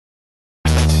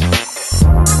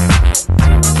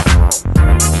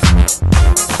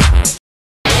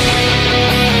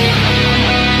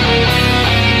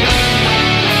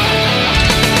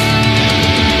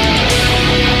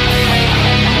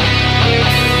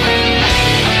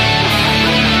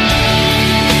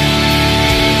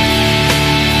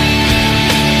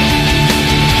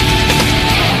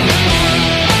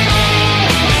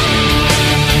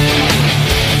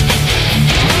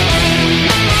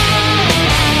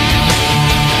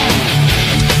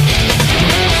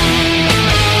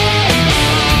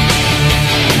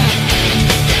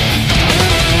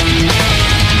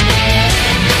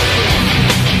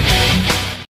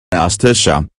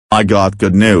Tisha, I got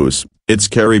good news, it's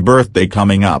Carrie's birthday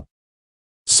coming up.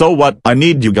 So what I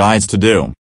need you guys to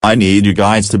do, I need you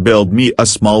guys to build me a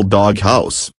small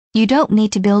doghouse. You don't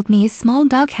need to build me a small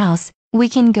doghouse, we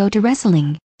can go to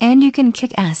wrestling, and you can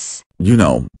kick ass. You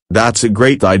know, that's a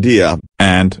great idea,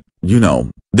 and, you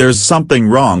know, there's something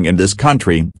wrong in this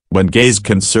country when gays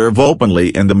can serve openly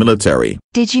in the military.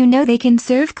 Did you know they can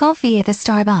serve coffee at the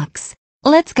Starbucks?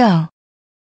 Let's go.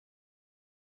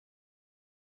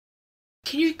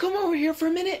 Can you come over here for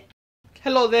a minute?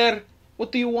 Hello there.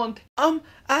 What do you want? I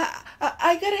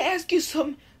gotta ask you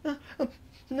some.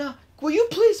 Now, will you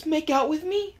please make out with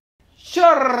me? Sure.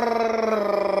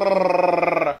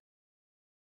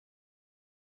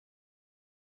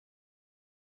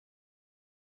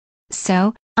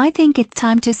 So, I think it's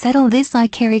time to settle this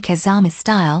Ikari Kazama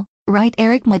style, right,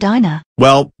 Eric Medina?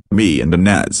 Well, me and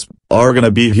Inez are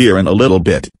gonna be here in a little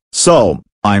bit, so,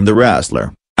 I'm the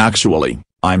wrestler. Actually,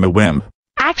 I'm a wimp.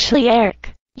 Actually,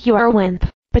 Eric, you're a wimp,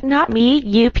 but not me,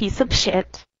 you piece of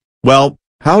shit. Well,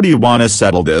 how do you wanna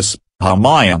settle this, huh,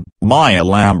 Maya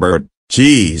Lambert,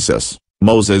 Jesus,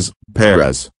 Moses,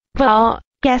 Perez? Well,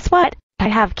 guess what? I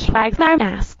have Quagmire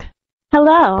mask.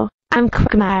 Hello, I'm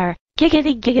Quagmire.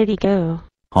 Giggity giggity goo.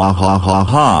 Ha ha ha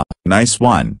ha, nice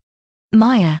one.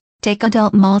 Maya, take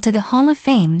Adult Mall to the Hall of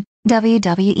Fame,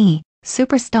 WWE,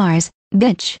 Superstars,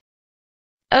 bitch.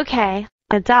 Okay,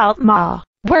 Adult Mall,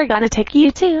 we're gonna take you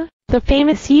to the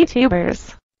famous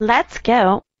YouTubers. Let's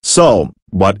go. So,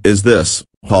 what is this,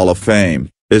 Hall of Fame?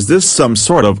 Is this some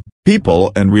sort of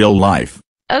people in real life?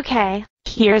 Okay,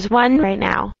 here's one right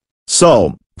now.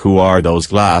 So, who are those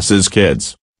glasses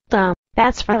kids?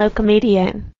 That's fellow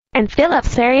comedian. And Philip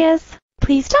Serious,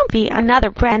 please don't be another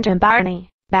Brandon Barney.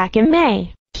 Back in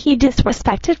May, he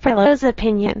disrespected Frollo's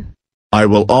opinion. I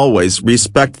will always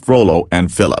respect Frollo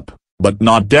and Philip, but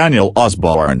not Daniel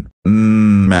Osborne.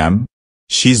 Ma'am.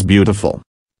 She's beautiful.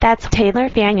 That's Taylor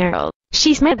Fangerl.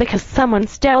 She's mad because someone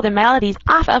stole the melodies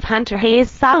off of Hunter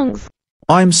Hayes' songs.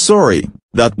 I'm sorry,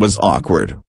 that was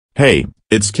awkward. Hey,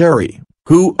 it's Carrie.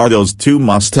 Who are those two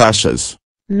mustaches?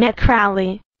 Mick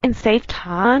Crowley and Safe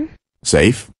Ton.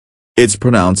 Safe? It's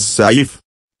pronounced safe.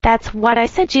 That's what I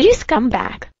said, you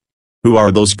scumbag. Who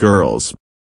are those girls?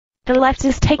 The left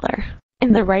is Taylor,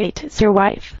 and the right is your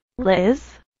wife, Liz.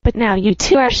 But now you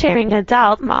two are sharing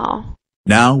Adult Mall.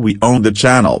 Now we own the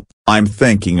channel. I'm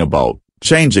thinking about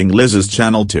changing Liz's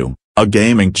channel to a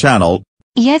gaming channel.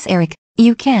 Yes, Eric,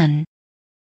 you can.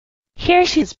 Here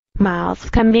she's, Miles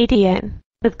comedian,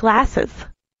 with glasses.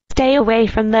 Stay away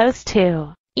from those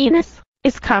two. Enos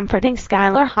is comforting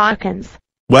Skylar Hawkins.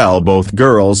 Well, both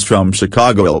girls from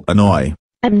Chicago, Illinois.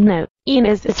 No,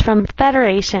 Enos is from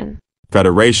Federation.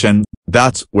 Federation,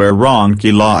 that's where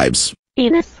Ronky lives.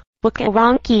 Enos, look at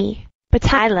Ronky.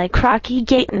 But I like Rocky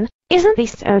Gayton, isn't he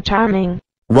so charming?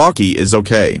 Rocky is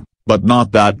okay, but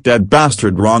not that dead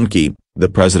bastard Ronky, the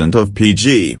president of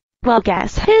PG. Well,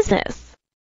 guess who's this?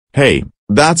 Hey,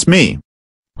 that's me.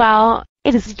 Well,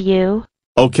 it is you.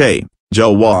 Okay,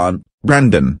 Joanne,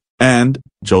 Brendan, and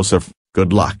Joseph,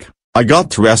 good luck. I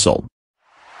got to wrestle.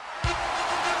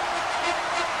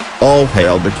 All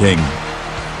hail the king.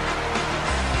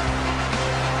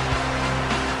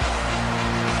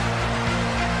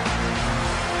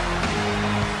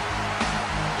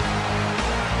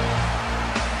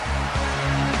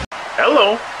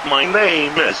 Hello, my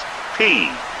name is P.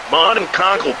 Martin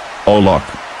Conkle. Oh look,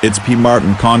 it's P.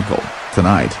 Martin Conkle.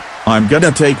 Tonight, I'm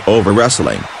gonna take over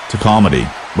wrestling to comedy.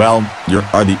 Well, you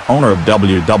are the owner of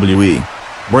WWE,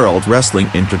 World Wrestling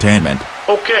Entertainment.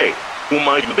 Okay, who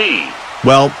might you be?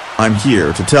 Well, I'm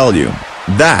here to tell you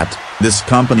that this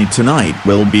company tonight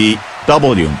will be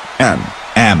WNM.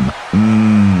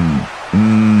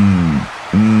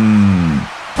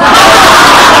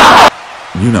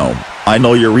 You know, I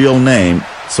know your real name,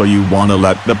 so you wanna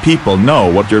let the people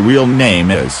know what your real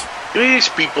name is. These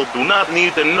people do not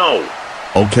need to know.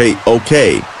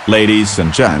 Okay, ladies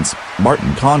and gents,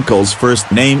 Martin Conkle's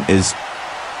first name is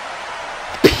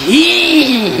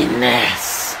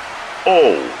Penis.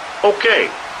 Oh, okay.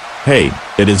 Hey,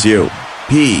 it is you.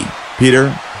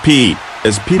 Peter P.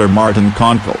 is Peter Martin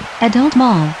Conkle. Adult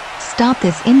Mall, stop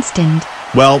this instant.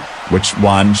 Well, which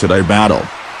one should I battle?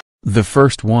 The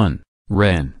first one,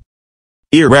 Ren.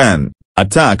 Ren,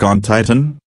 Attack on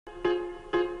Titan?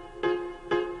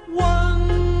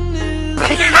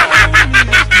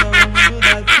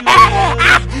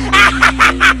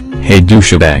 Hey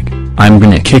douchebag, I'm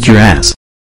gonna kick your ass.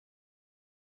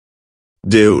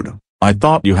 Dude, I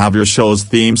thought you have your show's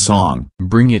theme song.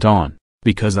 Bring it on,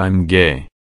 because I'm gay.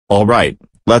 Alright,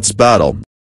 let's battle.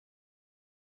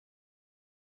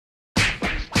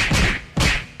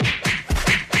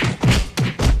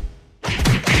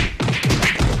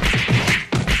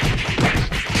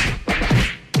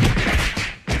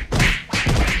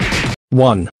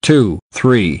 1, 2,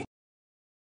 3.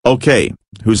 Okay,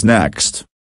 who's next?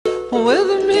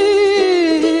 With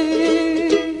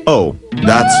me. Oh,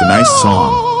 that's a nice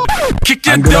song. Kick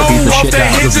your I'm gonna beat the dough off shit the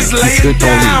out of hinges, you, lay you it good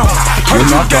bully. down. You're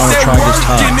not gonna try this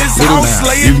time, little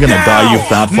man. You're gonna die, you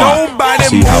fat fuck.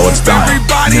 See how it's done.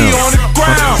 Everybody No. on the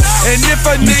ground. And if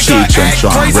a You nigga cheat and act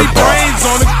Sean crazy, rip off. brains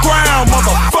on the ground,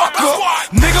 motherfucker.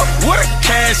 Nigga, what a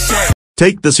cash at?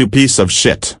 Take this, you piece of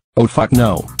shit. Oh fuck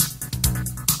no.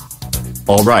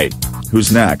 Alright,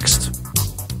 who's next?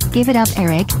 Give it up,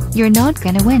 Eric, you're not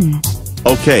gonna win.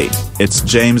 Okay, it's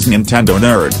James Nintendo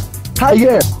Nerd. Hi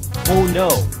yeah. Oh no.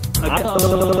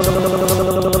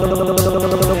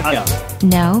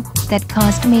 No, that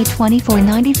cost me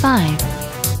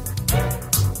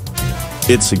 $24.95.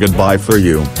 It's a goodbye for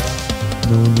you.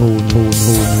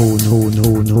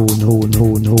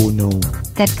 No.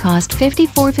 That cost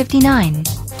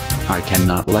 $54.59. I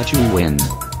cannot let you win.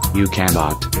 You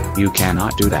cannot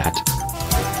do that.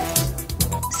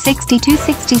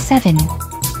 $62.67.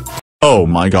 Oh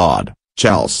my god,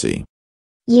 Chelsea.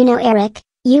 You know, Eric,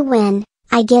 you win,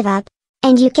 I give up,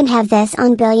 and you can have this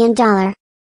on $1 billion.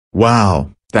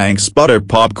 Wow, thanks butter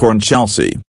popcorn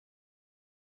Chelsea.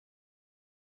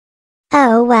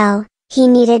 Oh well, he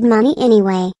needed money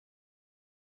anyway.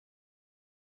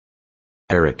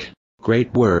 Eric,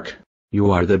 great work.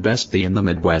 You are the bestie in the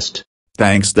Midwest.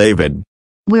 Thanks David.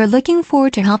 We're looking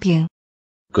forward to help you.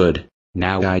 Good.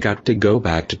 Now I got to go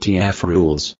back to TF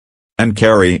rules. And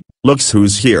Carrie, looks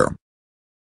who's here.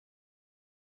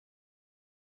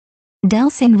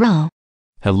 Delsin Raw.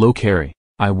 Hello Carrie,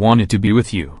 I wanted to be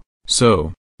with you,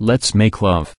 so, let's make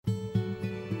love.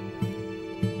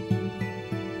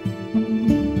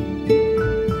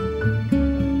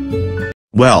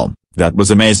 Well, that was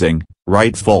amazing,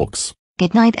 right folks?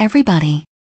 Good night, everybody.